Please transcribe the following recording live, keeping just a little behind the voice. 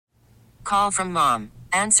Call from mom.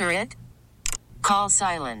 Answer it. Call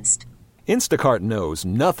silenced. Instacart knows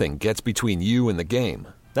nothing gets between you and the game.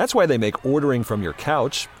 That's why they make ordering from your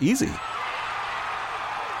couch easy.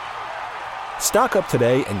 Stock up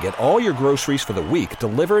today and get all your groceries for the week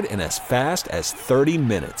delivered in as fast as 30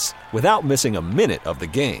 minutes without missing a minute of the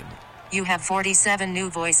game. You have 47 new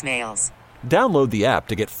voicemails. Download the app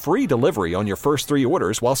to get free delivery on your first 3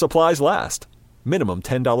 orders while supplies last. Minimum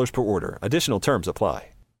 $10 per order. Additional terms apply.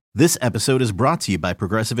 This episode is brought to you by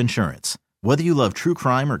Progressive Insurance. Whether you love true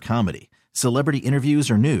crime or comedy, celebrity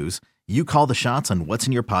interviews or news, you call the shots on what's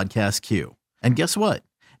in your podcast queue. And guess what?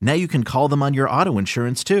 Now you can call them on your auto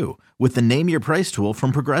insurance too with the Name Your Price tool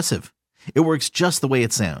from Progressive. It works just the way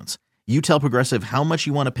it sounds. You tell Progressive how much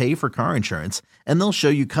you want to pay for car insurance, and they'll show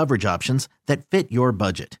you coverage options that fit your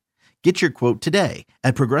budget. Get your quote today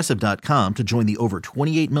at Progressive.com to join the over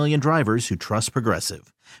 28 million drivers who trust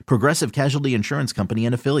Progressive. Progressive Casualty Insurance Company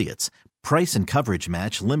and Affiliates. Price and coverage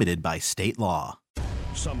match limited by state law.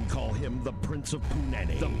 Some call him the Prince of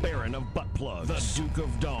Punani, the Baron of Butt Plugs, the Duke of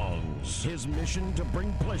Dongs. His mission to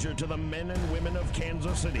bring pleasure to the men and women of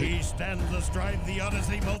Kansas City. He stands astride the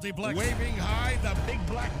Odyssey Multiplex, waving high the big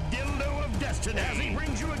black dildo of destiny. As he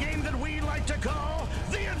brings you a game that we like to call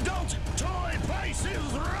the Adult Toy Price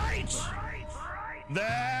is Right.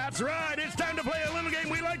 That's right. It's time to play a little game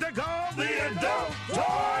we like to call the Adult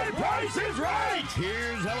Toy Price is Right.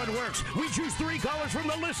 Here's how it works. We choose 3 callers from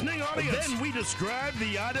the listening audience. Then we describe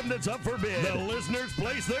the item that's up for bid. The listeners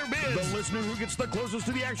place their bids. The listener who gets the closest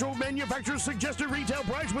to the actual manufacturer's suggested retail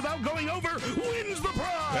price without going over wins the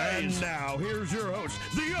prize. And now, here's your host,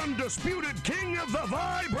 the undisputed king of the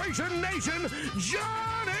Vibration Nation,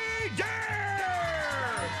 Johnny Dare!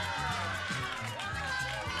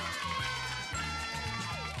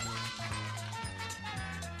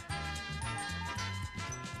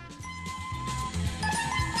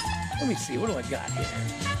 Let me see, what do I got here?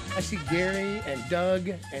 I see Gary and Doug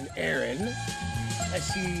and Aaron. I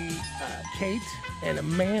see Kate and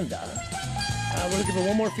Amanda. We're looking for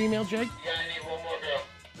one more female, Jake? Yeah, I need one more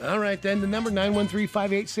girl. All right, then. The number,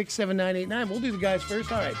 913-586-7989. We'll do the guys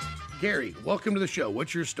first. All right. Gary, welcome to the show.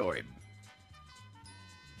 What's your story?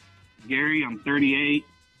 Gary, I'm 38.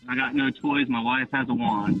 I got no toys. My wife has a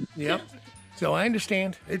wand. Yep. So I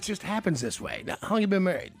understand. It just happens this way. Now, how long you been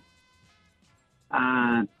married?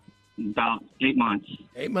 About 8 months.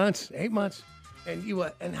 8 months. 8 months. And you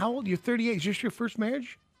and how old? You're 38. Is this your first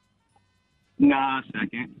marriage? Nah,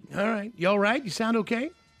 second. All right. You all right? You sound okay?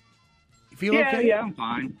 You feel okay? Yeah, I'm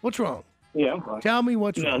fine. What's wrong? Yeah, I'm fine. Tell me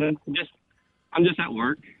what's wrong. I'm just at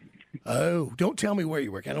work. Oh, don't tell me where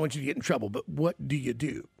you work. I don't want you to get in trouble, but what do you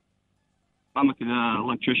do? I'm an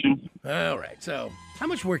electrician. All right. So how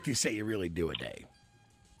much work do you say you really do a day?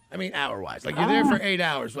 I mean, hour-wise. Like, you're there for 8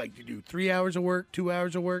 hours. Like, you do 3 hours of work, 2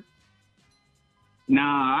 hours of work? No,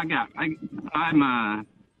 I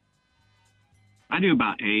do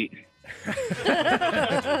about 8.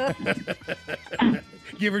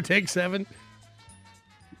 Give or take 7?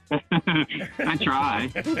 I try.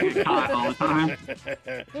 It's hot all the time.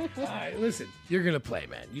 All right, listen. You're going to play,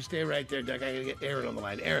 man. You stay right there, Doug. I'm going to get Aaron on the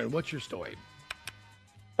line. Aaron, what's your story?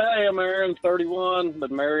 Hey, I'm Aaron, 31,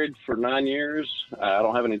 been married for 9 years. I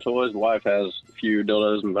don't have any toys. The wife has a few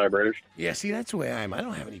dildos and vibrators. Yeah, see, that's the way I am. I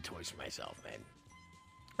don't have any toys for myself, man.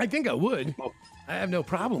 I think I would. I have no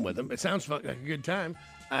problem with them. It sounds like a good time.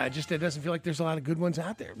 Just it doesn't feel like there's a lot of good ones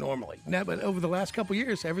out there normally. Now, but over the last couple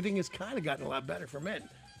years, everything has kind of gotten a lot better for men.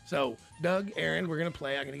 So, Doug, Aaron, we're going to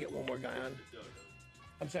play. I'm going to get one more guy on.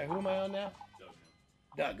 I'm sorry, who am I on now?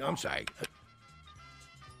 Doug, I'm sorry.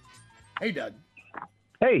 Hey, Doug.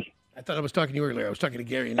 Hey. I thought I was talking to you earlier. I was talking to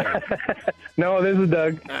Gary and Aaron. No, this is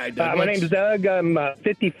Doug. All right, Doug. My name's Doug. I'm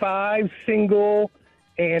 55, single,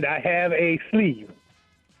 and I have a sleeve.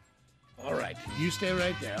 All right. You stay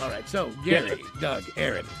right there. All right. So, Gary, Doug,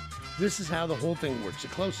 Aaron, this is how the whole thing works. The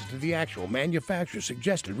closest to the actual manufacturer's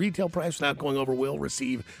suggested retail price without going over will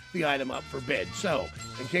receive the item up for bid. So,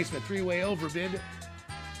 in case of a three-way overbid,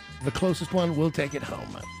 the closest one will take it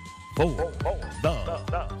home. For the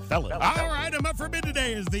fellas. Our item up for bid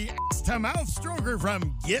today is the ass-to-mouth stroker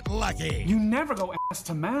from Get Lucky. You never go ass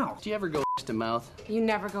to mouth. Do you ever go ass to mouth? You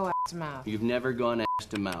never go ass to mouth. You've never gone ass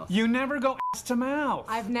to mouth. You never go ass to mouth.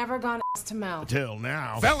 I've never gone ass to mouth. Till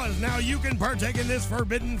now. Fellas, now you can partake in this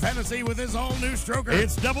forbidden fantasy with this all-new stroker.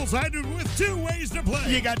 It's double-sided with 2 ways to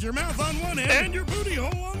play. You got your mouth on one end and your booty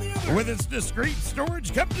hole on the other. With its discreet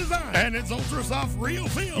storage cup design and its ultra-soft real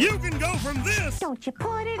feel, you can go from this. Don't you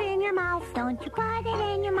put it in your mouth. Don't you put it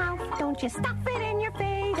in your mouth. Don't you stuff it in your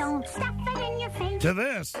face. Don't stuff it in your face. To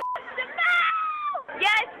this.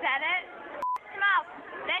 Yes, said it. To mouth,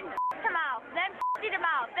 then to mouth, then to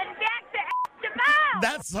mouth, then back to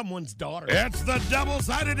That's someone's daughter. It's the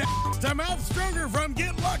double-sided to mouth stronger from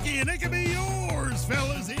Get Lucky, and it can be yours,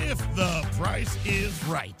 fellas, if the price is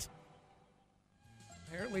right.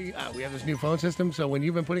 Apparently, we have this new phone system, so when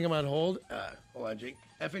you've been putting them on hold, hold on, Jake.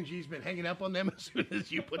 F&G's been hanging up on them as soon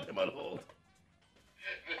as you put them on hold.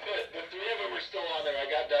 The three of them are still on there. I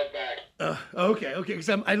got Doug back. Okay. Because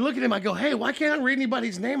I look at him, I go, hey, why can't I read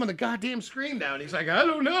anybody's name on the goddamn screen now? And he's like, I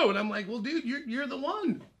don't know. And I'm like, well, dude, you're the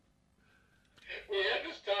one. We had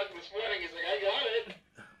this talk this morning. He's like,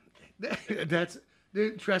 I got it. That's,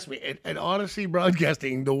 dude, trust me, at Odyssey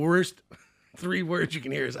Broadcasting, the worst 3 words you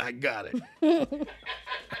can hear is, I got it.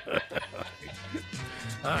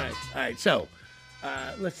 All right. So,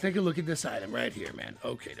 let's take a look at this item right here, man.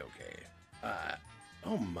 Okay.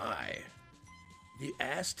 Oh, my. The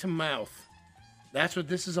ass to mouth. That's what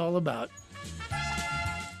this is all about.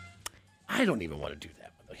 I don't even want to do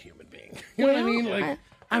that with a human being. You know what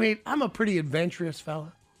I mean? I'm a pretty adventurous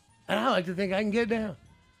fella, and I like to think I can get down.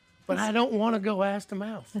 But I don't want to go ass to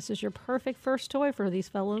mouth. This is your perfect first toy for these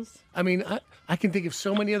fellas. I mean, I can think of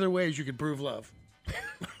so many other ways you could prove love.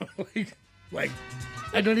 like,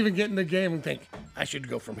 I don't even get in the game and think, I should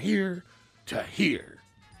go from here to here.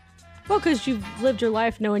 Well, because you've lived your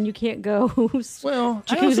life knowing you can't go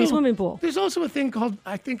jacuzzi swimming pool. There's also a thing called,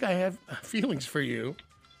 I think I have feelings for you.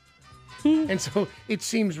 And so it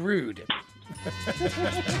seems rude.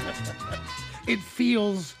 It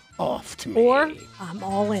feels off to me. Or I'm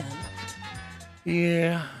all in.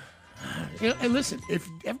 Yeah. And listen, if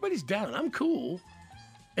everybody's down, I'm cool.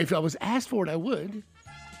 If I was asked for it, I would.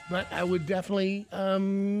 But I would definitely,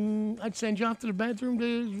 I'd send you off to the bathroom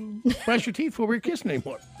to brush your teeth before we were kissing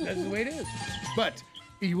anymore. That's the way it is. But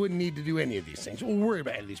you wouldn't need to do any of these things or worry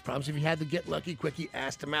about any of these problems if you had the Get Lucky Quickie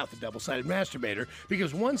Ass to Mouth, the double-sided masturbator,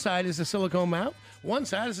 because one side is a silicone mouth, one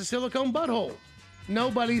side is a silicone butthole.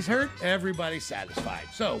 Nobody's hurt, everybody's satisfied.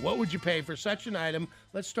 So what would you pay for such an item?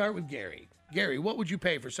 Let's start with Gary. Gary, what would you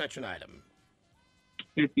pay for such an item?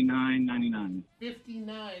 $59.99.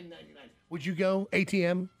 $59.99. Would you go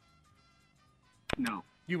ATM? No.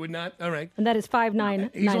 You would not? All right. And that is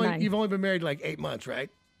 $5,999. You've only been married like 8 months, right?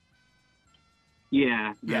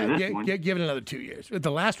 Yeah. Give it another 2 years. With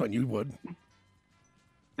the last one, you would.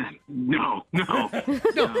 No. No,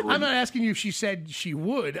 I'm not asking you if she said she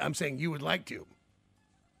would. I'm saying you would like to.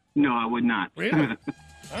 No, I would not. Really? All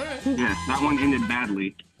right. Yes, that one ended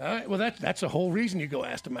badly. All right. Well, that's the whole reason you go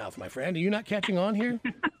ass to mouth, my friend. Are you not catching on here?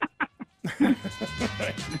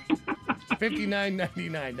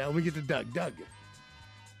 $59.99. Now we get to Doug. Doug.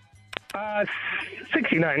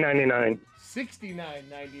 $69.99.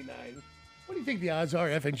 $69.99. What do you think the odds are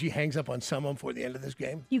F&G hangs up on someone before the end of this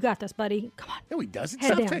game? You got this, buddy. Come on. No, he doesn't.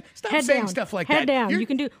 Head down. Stop Head saying down. stuff like Head that. down. You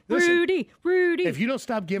can do Rudy. If you don't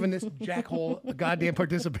stop giving this jackhole goddamn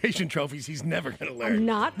participation trophies, he's never going to learn. I'm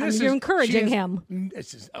not. You're encouraging him.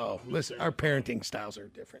 Listen, our parenting styles are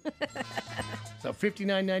different. So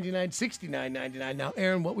 $59.99, $69.99. Now,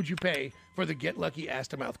 Aaron, what would you pay for the Get Lucky Ass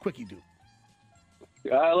to Mouth Quickie Doop?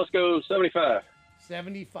 Let's go 75.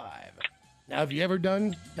 75. Now, have you ever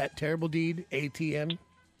done that terrible deed, ATM?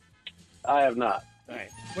 I have not. All right.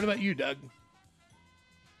 What about you, Doug?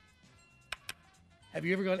 Have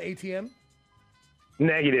you ever gone ATM?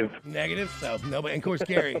 Negative. So, no, but of course,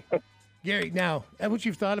 Gary. Gary, now, what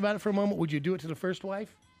you've thought about it for a moment, would you do it to the first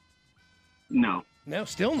wife? No. No,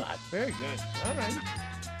 still not. Very good. All right.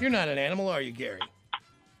 You're not an animal, are you, Gary?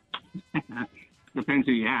 Depends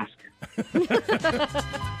who you ask.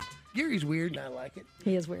 Gary's weird, and I like it.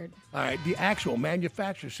 He is weird. All right, the actual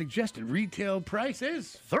manufacturer's suggested retail price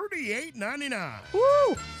is $38.99.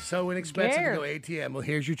 Woo! So inexpensive Gary. to go ATM. Well,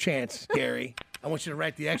 here's your chance, Gary. I want you to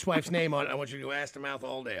write the ex-wife's name on it. I want you to go ass to mouth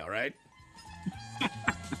all day, all right?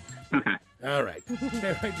 All right.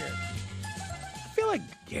 There, right there. I feel like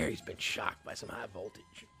Gary's been shocked by some high voltage.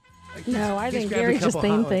 Like No, I he's think grabbed a Gary's just couple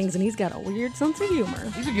saying hot ones. things, and he's got a weird sense of humor.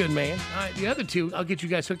 He's a good man. All right, the other two, I'll get you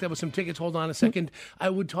guys hooked up with some tickets. Hold on a second. I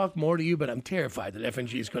would talk more to you, but I'm terrified that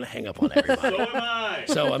F&G is going to hang up on everybody. So am I.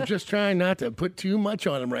 So I'm just trying not to put too much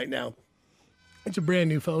on him right now. It's a brand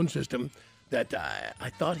new phone system that I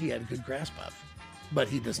thought he had a good grasp of, but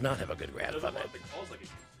he does not have a good grasp of it.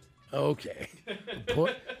 Okay.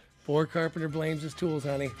 Poor Carpenter blames his tools,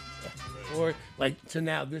 honey. So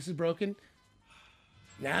now this is broken.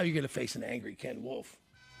 Now you're going to face an angry Ken Wolf.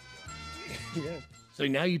 Yeah. So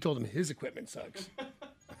now you told him his equipment sucks.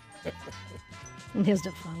 In his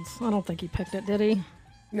defense, I don't think he picked it, did he?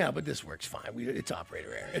 No, but this works fine. It's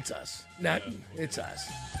operator error. It's us. It's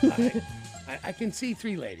us. All right. I can see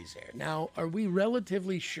three ladies there. Now, are we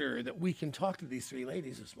relatively sure that we can talk to these three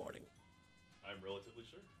ladies this morning? I'm relatively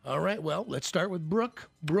sure. All right, well, let's start with Brooke.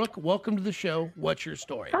 Brooke, welcome to the show. What's your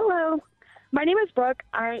story? Hello. My name is Brooke.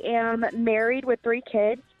 I am married with 3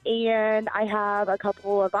 kids, and I have a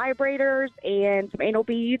couple of vibrators and some anal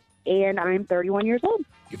beads, and I'm 31 years old.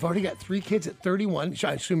 You've already got 3 kids at 31. So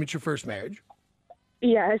I assume it's your first marriage.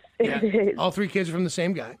 Yes, it is. All 3 kids are from the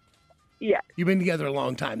same guy? Yeah. You've been together a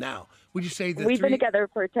long time now. Would you say that We've been together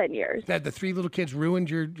for 10 years. that the 3 little kids ruined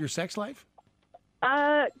your sex life?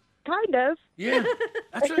 Kind of. Yeah,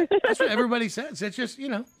 that's what everybody says. It's just,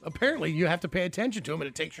 apparently you have to pay attention to them, and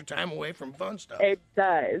it takes your time away from fun stuff. It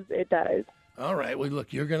does. It does. All right, well,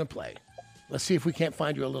 look, you're going to play. Let's see if we can't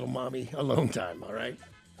find you a little mommy alone time, all right?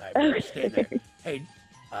 All right, stay there. Hey,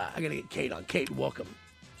 I got to get Kate on. Kate, welcome.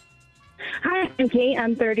 Hi, I'm Kate.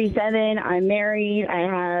 I'm 37. I'm married. I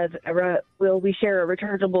have we share a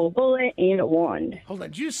rechargeable bullet and a wand. Hold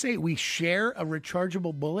on. Did you say we share a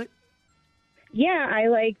rechargeable bullet? Yeah, I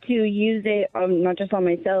like to use it, not just on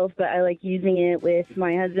myself, but I like using it with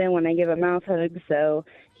my husband when I give a mouth hug, so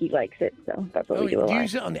he likes it. So that's what we do a lot. Do you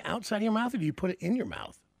use it on the outside of your mouth, or do you put it in your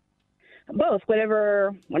mouth? Both,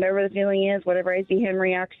 whatever the feeling is, whatever I see him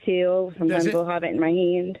react to. Sometimes we'll have it in my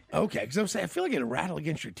hand. Okay, because I'm saying I feel like it'll rattle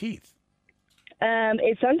against your teeth.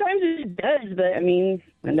 Sometimes it does, but I mean,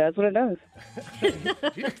 it does what it does.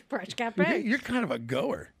 Fresh cafe. You're kind of a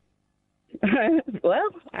goer. Well,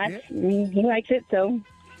 I mean, he likes it, so.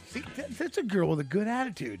 See, that's a girl with a good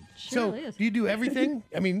attitude. Sure so, is. do you do everything?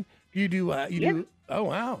 I mean, do you do? Do? Oh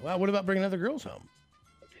wow! Wow. What about bringing other girls home?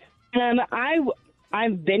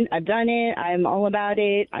 I've done it. I'm all about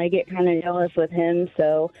it. I get kind of jealous with him,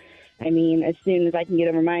 so. I mean, as soon as I can get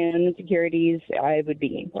over my own insecurities, I would be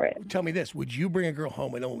game for it. Tell me this: would you bring a girl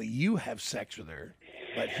home and only you have sex with her,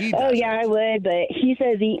 but he doesn't? Oh yeah, I would, but he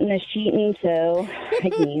says eating is cheating, so I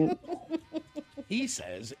can't. He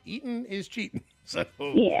says eating is cheating, so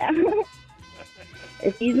yeah.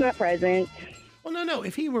 If he's not present. Well, no.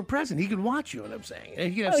 If he were present, he could watch you. What I'm saying,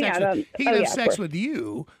 and he could have have sex with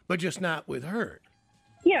you, but just not with her.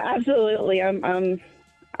 Yeah, absolutely.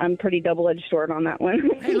 I'm pretty double-edged sword on that one.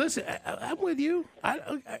 Hey, listen, I'm with you.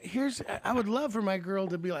 I would love for my girl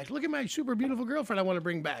to be like, look at my super beautiful girlfriend I want to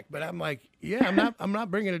bring back, but I'm like, yeah, I'm not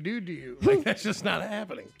bringing a dude to you. Like, that's just not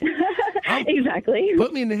happening. Exactly.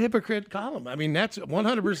 Put me in the hypocrite column. I mean, that's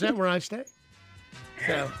 100% where I stay.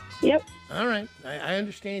 So. Yep. All right, I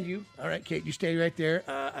understand you. All right, Kate, you stay right there.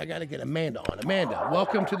 I got to get Amanda on. Amanda,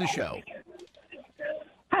 welcome to the show.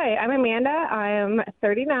 Hi, I'm Amanda. I am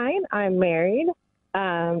 39. I'm married.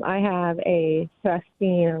 I have a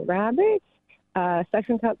thrusting rabbit,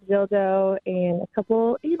 suction cup dildo, and a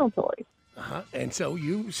couple anal toys. And so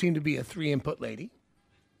you seem to be a 3-input lady.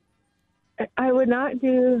 I would not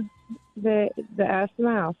do the ass to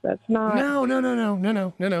mouth. That's not. No.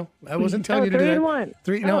 I wasn't telling you to do 3 that. in 1.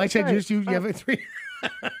 No, I said just you have a 3.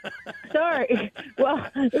 Sorry. Well,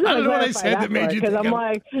 I don't know what I said that made you think. Because I'm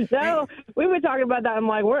like, no, we were talking about that. I'm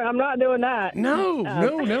like, I'm not doing that. No.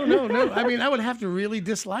 I mean, I would have to really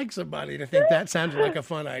dislike somebody to think that sounded like a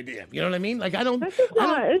fun idea. You know what I mean? Like, It's just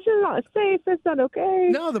not safe. It's not okay.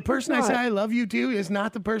 No, the person I say I love you to is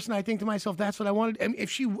not the person I think to myself, that's what I wanted. I mean,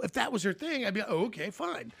 if that was her thing, I'd be like, oh, okay,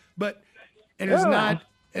 fine. But it is not.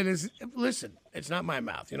 It is. Listen, it's not my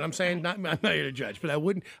mouth. You know what I'm saying? I'm not here to judge, but I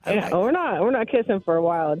wouldn't. We're not kissing for a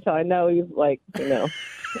while until I know you've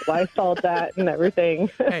Lysol that and everything.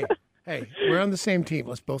 Hey, we're on the same team.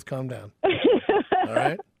 Let's both calm down. All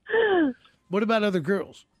right. What about other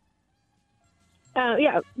girls?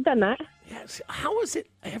 Yeah, done that. Yes. How is it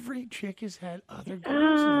every chick has had other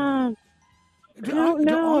girls? Do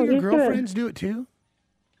all your girlfriends do it too?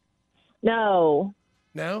 No.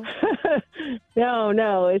 No?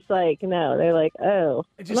 No. It's like, no. They're like, oh.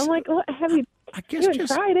 And I'm like, what? Have you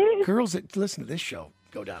tried it? Girls that listen to this show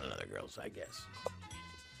go down on other girls, I guess.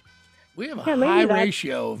 We have a Yeah, maybe high that's-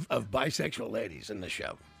 ratio of bisexual ladies in the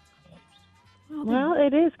show. Well,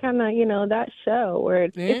 it is kind of, that show where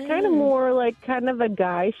it's kind of more like kind of a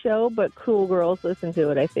guy show, but cool girls listen to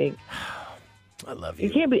it, I think. I love you.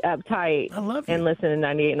 You can't be uptight and listen to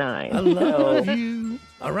 98.9. I love you.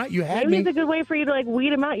 All right, you had Maybe me. it's a good way for you to,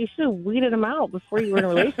 weed them out. You should have weeded them out before you were in a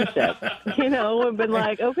relationship, and been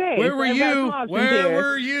like, okay. Where were I've got some you? options Where here.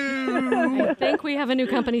 were you? I think we have a new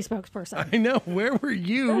company spokesperson. I know. Where were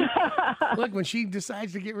you? Look, when she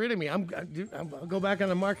decides to get rid of me, I'll go back on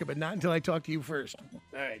the market, but not until I talk to you first.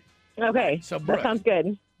 All right. Okay. So, Brooke, that sounds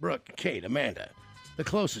good. Brooke, Kate, Amanda, the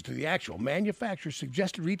closest to the actual manufacturer's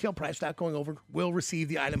suggested retail price without going over will receive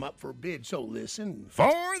the item up for bid. So listen. For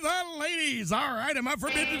the ladies, our item up for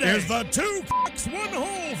bid today is the 2 cocks, 1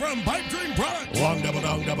 hole from Pipe Dream Products. Long double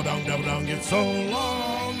dong, double dong, double dong. It's so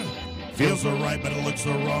long. Feels so right, but it looks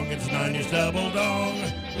so wrong. It's 9-inch double dong.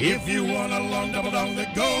 If you want a long double dong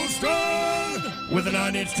that goes strong, with a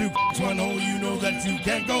 9-inch, 2 1 hole, you know that you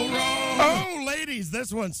can't go wrong. Oh, ladies,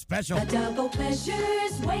 this one's special. A double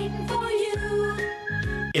pleasure's waiting for you.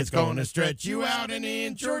 It's gonna stretch you out an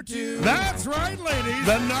inch or two. That's right, ladies.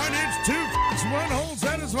 The 9-inch, 2 1 hole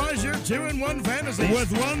satisfies your 2-in-1 fantasy with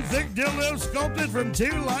one thick dildo sculpted from 2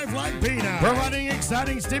 lifelike peni, providing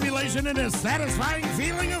exciting stimulation and a satisfying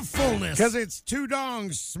feeling of fullness. Because it's 2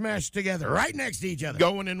 dongs smashed together right next to each other,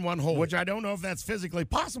 going in one hole, which I don't know if that's physically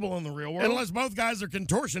possible in the real world, unless both guys are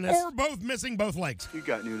contortionists or both missing both legs. You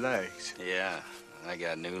got new legs. Yeah, I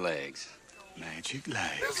got new legs. Magic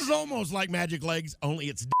legs. This is almost like Magic Legs, only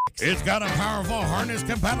it's dicks. It's got a powerful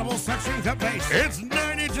harness-compatible suction cup base. It's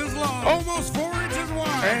 9 inches long, almost 4 inches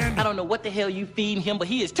wide. And I don't know what the hell you feeding him, but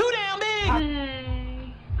he is too damn big.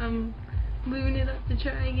 Hey, I'm moving it up to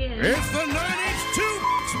try again. It's the 9-inch 2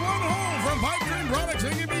 1 hole from Pipe Dream Products.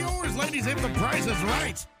 It can be yours, ladies, if the price is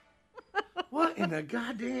right. What in the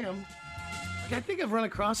goddamn? Like, I think I've run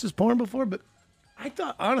across this porn before, but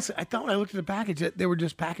honestly, I thought when I looked at the package that they were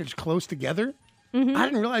just packaged close together. Mm-hmm. I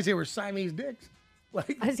didn't realize they were Siamese dicks.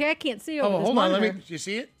 Like, I can't see over this hold on, monitor. do you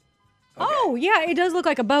see it? Oh, yeah, it does look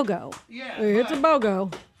like a BOGO. Yeah, It's a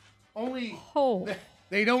BOGO. Only Oh.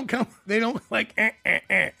 they don't like.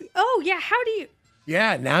 Oh, yeah, how do you?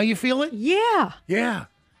 Yeah, now you feel it. Yeah. Yeah.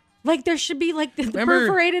 Like there should be like the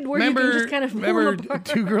perforated where you can just kind of pull them remember apart.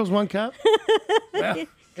 2 Girls, 1 Cup? Well,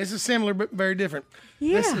 this is similar but very different.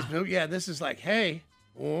 Yeah. This is like, hey.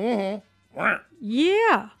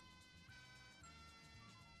 Yeah.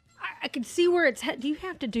 I can see where it's do you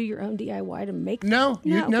have to do your own DIY to make No.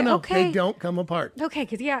 Okay. They don't come apart. Okay,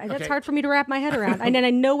 because that's Okay. hard for me to wrap my head around. And then I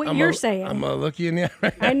know what you're saying. I'm gonna look you in the eye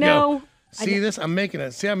right now. I know. See this? I'm making a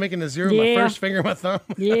zero with my Yeah. first finger and my thumb.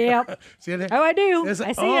 Yep. See it there? Oh, I do. It's-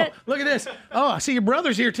 I see it. Look at this. Oh, I see your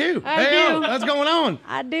brother's here too. I Hey, do. what's going on?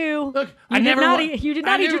 I do. Look, You did not eat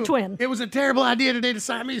your knew twin. It was a terrible idea today to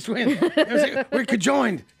Siamese twin. We're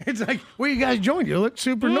conjoined. It's like, where you guys joined? You look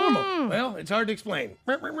super normal. Well, it's hard to explain.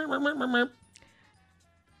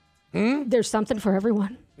 There's something for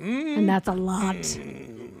everyone. And that's a lot.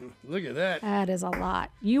 Look at that. That is a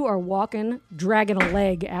lot. You are walking, dragging a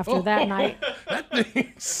leg after that night.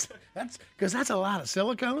 That's because that's a lot of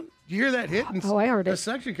silicone. You hear that hit? And Oh, I heard the it.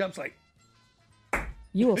 suction cup's like,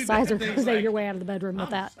 You will That sizer thing's Jose like- your way out of the bedroom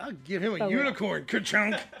with that. I'll give him a Oh, yeah. unicorn.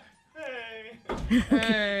 Ka-chunk.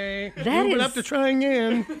 Hey. That Moving is- up to trying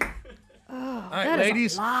again. Oh, All right, that is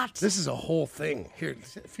ladies. a lot. This is a whole thing. Here,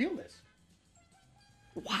 feel this.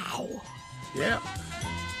 Wow. Yeah.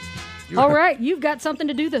 All right, you've got something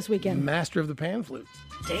to do this weekend. Master of the pan flute.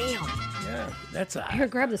 Damn. Yeah, that's a Here,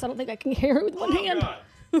 grab this. I don't think I can carry it with one hand.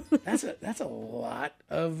 that's a lot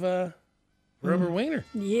of rubber wiener.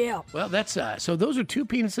 Yeah. Well, that's so those are 2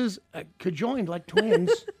 penises conjoined like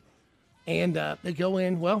twins, and they go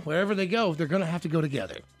in. Well, wherever they go, they're going to have to go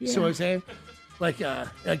together. Yeah. So I'm saying, like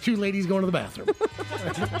 2 ladies going to the bathroom.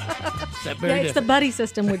 That very Yeah, it's the buddy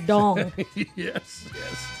system with dong. yes.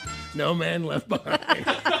 No man left behind.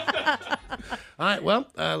 All right, well,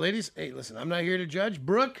 ladies, hey, listen, I'm not here to judge.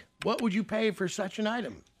 Brooke, what would you pay for such an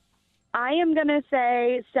item? I am going to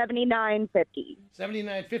say $79.50.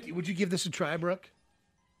 $79.50. Would you give this a try, Brooke?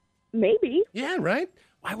 Maybe. Yeah, right?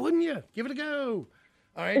 Why wouldn't you? Give it a go.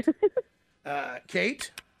 All right.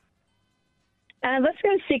 Kate? Let's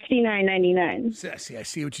go $69.99. See, I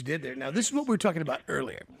see what you did there. Now, this is what we were talking about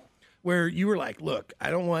earlier, where you were like, look, I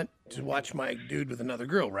don't want to watch my dude with another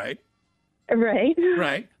girl, right? Right.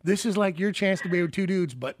 Right. This is like your chance to be with 2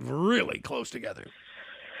 dudes, but really close together.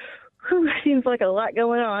 Whew, seems like a lot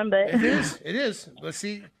going on, but It is. It is. Let's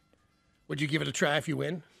see. Would you give it a try if you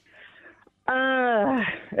win? I'm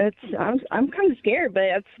kind of scared, but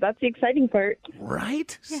that's the exciting part.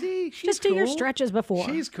 Right? See, she's Just do your cool. stretches before.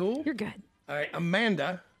 She's cool. You're good. All right,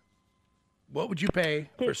 Amanda, what would you pay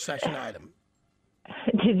for such an item?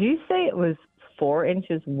 Did you say it was 4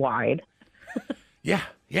 inches wide? Yeah,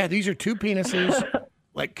 these are 2 penises,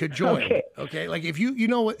 like conjoined. Okay, like if you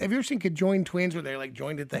know what? Have you ever seen conjoined twins where they're like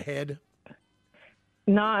joined at the head?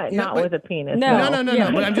 Not but- with a penis. No.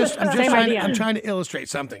 Yeah. But I'm just Same trying. idea. I'm trying to illustrate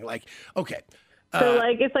something. Like, okay. So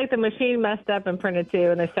like it's like the machine messed up and printed 2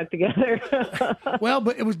 and they stuck together. Well,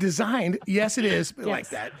 but it was designed. Yes, it is like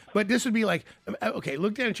that. But this would be like, okay,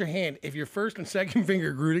 look down at your hand. If your first and second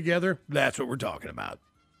finger grew together, that's what we're talking about.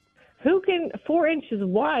 Who can 4 inches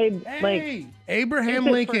wide? Hey, Abraham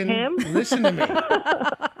is it for Lincoln. him? Listen to me.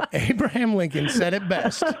 Abraham Lincoln said it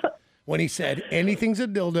best when he said, "Anything's a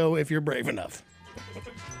dildo if you're brave enough."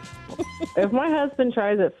 If my husband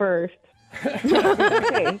tries it first.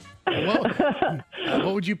 Okay.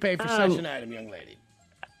 What would you pay for such an item, young lady?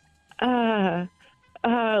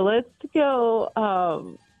 Let's go.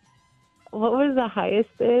 What was the highest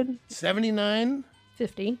bid? $79,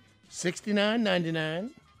 $50, $69, $99.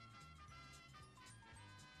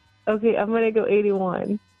 Okay, I'm gonna go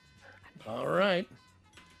 81. All right.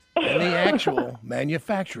 And the actual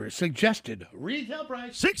manufacturer's suggested retail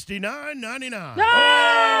price $69.99.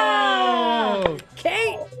 Oh!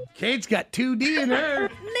 Kate's got 2D in her.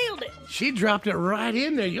 Nailed it. She dropped it right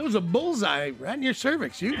in there. It was a bullseye right in your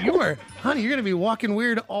cervix. You are, honey, you're gonna be walking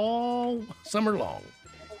weird all summer long.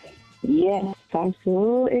 Yes, I'm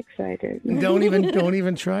so excited. Don't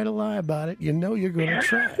even try to lie about it. You know you're gonna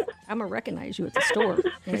try. I'm gonna recognize you at the store.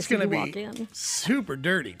 It's gonna be walk in. super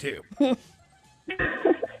dirty too.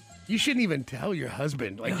 You shouldn't even tell your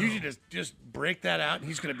husband. Like, you should just break that out, and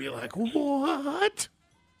he's going to be like, what?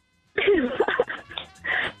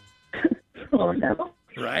 Oh, no.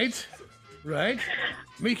 Right? I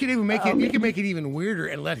mean, you can even make it. You can make it even weirder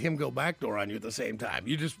and let him go backdoor on you at the same time.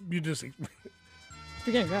 You just. You're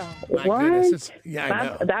gonna go. My What? goodness, I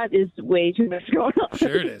know. That is way too much going on.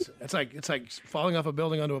 Sure it is. It's like falling off a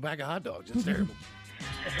building onto a pack of hot dogs. It's terrible.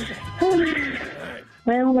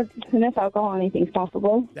 Well, with enough alcohol, anything's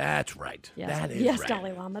possible. That's right. Yes, That is yes, right.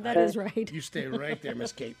 Dalai Lama, that is right. You stay right there,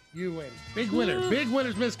 Miss Kate. You win. Big winner. Big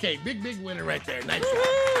winner's Miss Kate. Big winner right there. Nice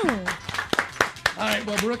job. All right,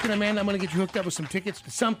 well, Brooke and Amanda, I'm going to get you hooked up with some tickets to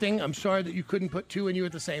something. I'm sorry that you couldn't put two in you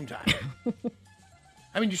at the same time.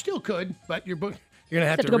 I mean, you still could, but you're going to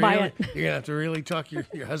have to go buy really, it. you're going to have to really talk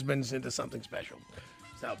your husbands into something special.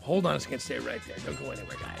 So hold on a second, stay right there. Don't go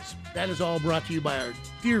anywhere, guys. That is all brought to you by our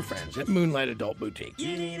dear friends at Moonlight Adult Boutique.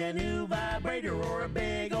 You need a new vibrator or a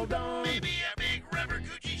big old dong. Maybe a big rubber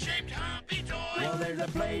Gucci-shaped Humpy toy. Well, there's a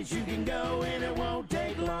place you can go and it won't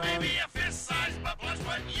take long. Maybe a fist-sized butt plush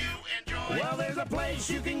what you enjoy. Well, there's a place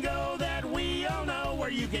you can go that we all know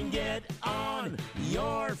where you can get on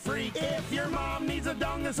your freak. If your mom needs a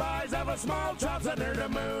dong the size of a small chop, send her to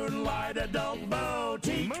Moonlight Adult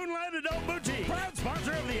Boutique. Moonlight Adult Boutique, proud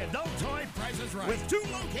sponsor of the adult toy Price is Right, with 2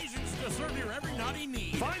 locations to serve your every naughty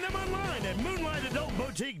need. Find them online at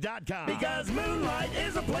moonlightadultboutique.com, because Moonlight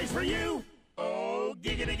is a place for you. Oh,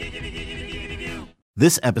 giggity, giggity, giggity, giggity, giggity.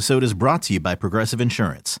 This episode is brought to you by Progressive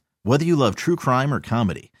Insurance. Whether you love true crime or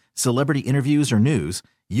comedy, celebrity interviews or news,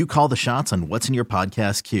 you call the shots on what's in your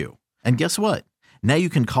podcast queue. And guess what? Now you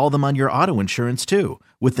can call them on your auto insurance too,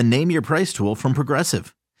 with the Name Your Price tool from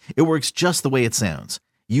Progressive. It works just the way it sounds.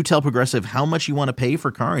 You tell Progressive how much you want to pay for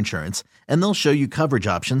car insurance, and they'll show you coverage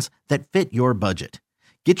options that fit your budget.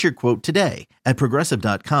 Get your quote today at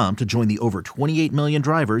Progressive.com to join the over 28 million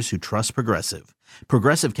drivers who trust Progressive.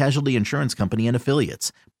 Progressive Casualty Insurance Company and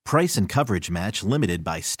Affiliates. Price and coverage match limited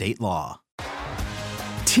by state law.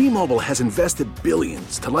 T-Mobile has invested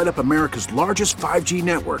billions to light up America's largest 5G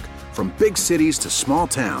network, from big cities to small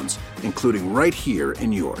towns, including right here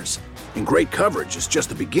in yours. And great coverage is just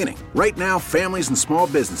the beginning. Right now, families and small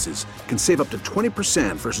businesses can save up to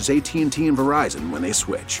 20% versus AT&T and Verizon when they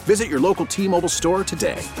switch. Visit your local T-Mobile store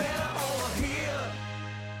today.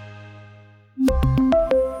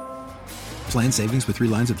 Plan savings with 3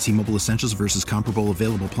 lines of T-Mobile Essentials versus comparable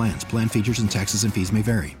available plans. Plan features and taxes and fees may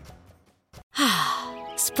vary.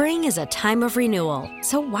 Spring is a time of renewal,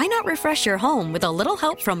 so why not refresh your home with a little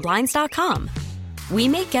help from Blinds.com? We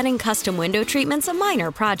make getting custom window treatments a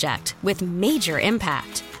minor project with major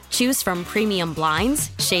impact. Choose from premium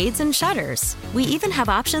blinds, shades, and shutters. We even have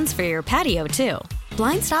options for your patio, too.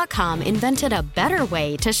 Blinds.com invented a better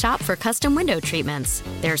way to shop for custom window treatments.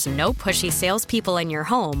 There's no pushy salespeople in your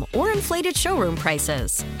home or inflated showroom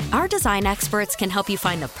prices. Our design experts can help you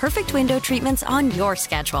find the perfect window treatments on your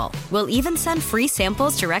schedule. We'll even send free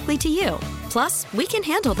samples directly to you. Plus, we can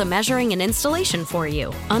handle the measuring and installation for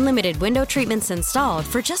you. Unlimited window treatments installed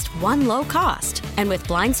for just one low cost. And with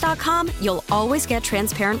Blinds.com, you'll always get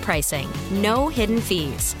transparent pricing. No hidden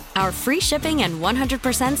fees. Our free shipping and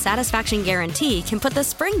 100% satisfaction guarantee can put the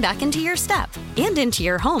spring back into your step and into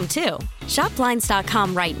your home, too. Shop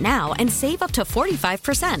Blinds.com right now and save up to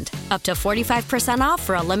 45%. Up to 45% off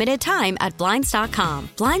for a limited time at Blinds.com.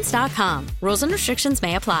 Blinds.com. Rules and restrictions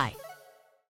may apply.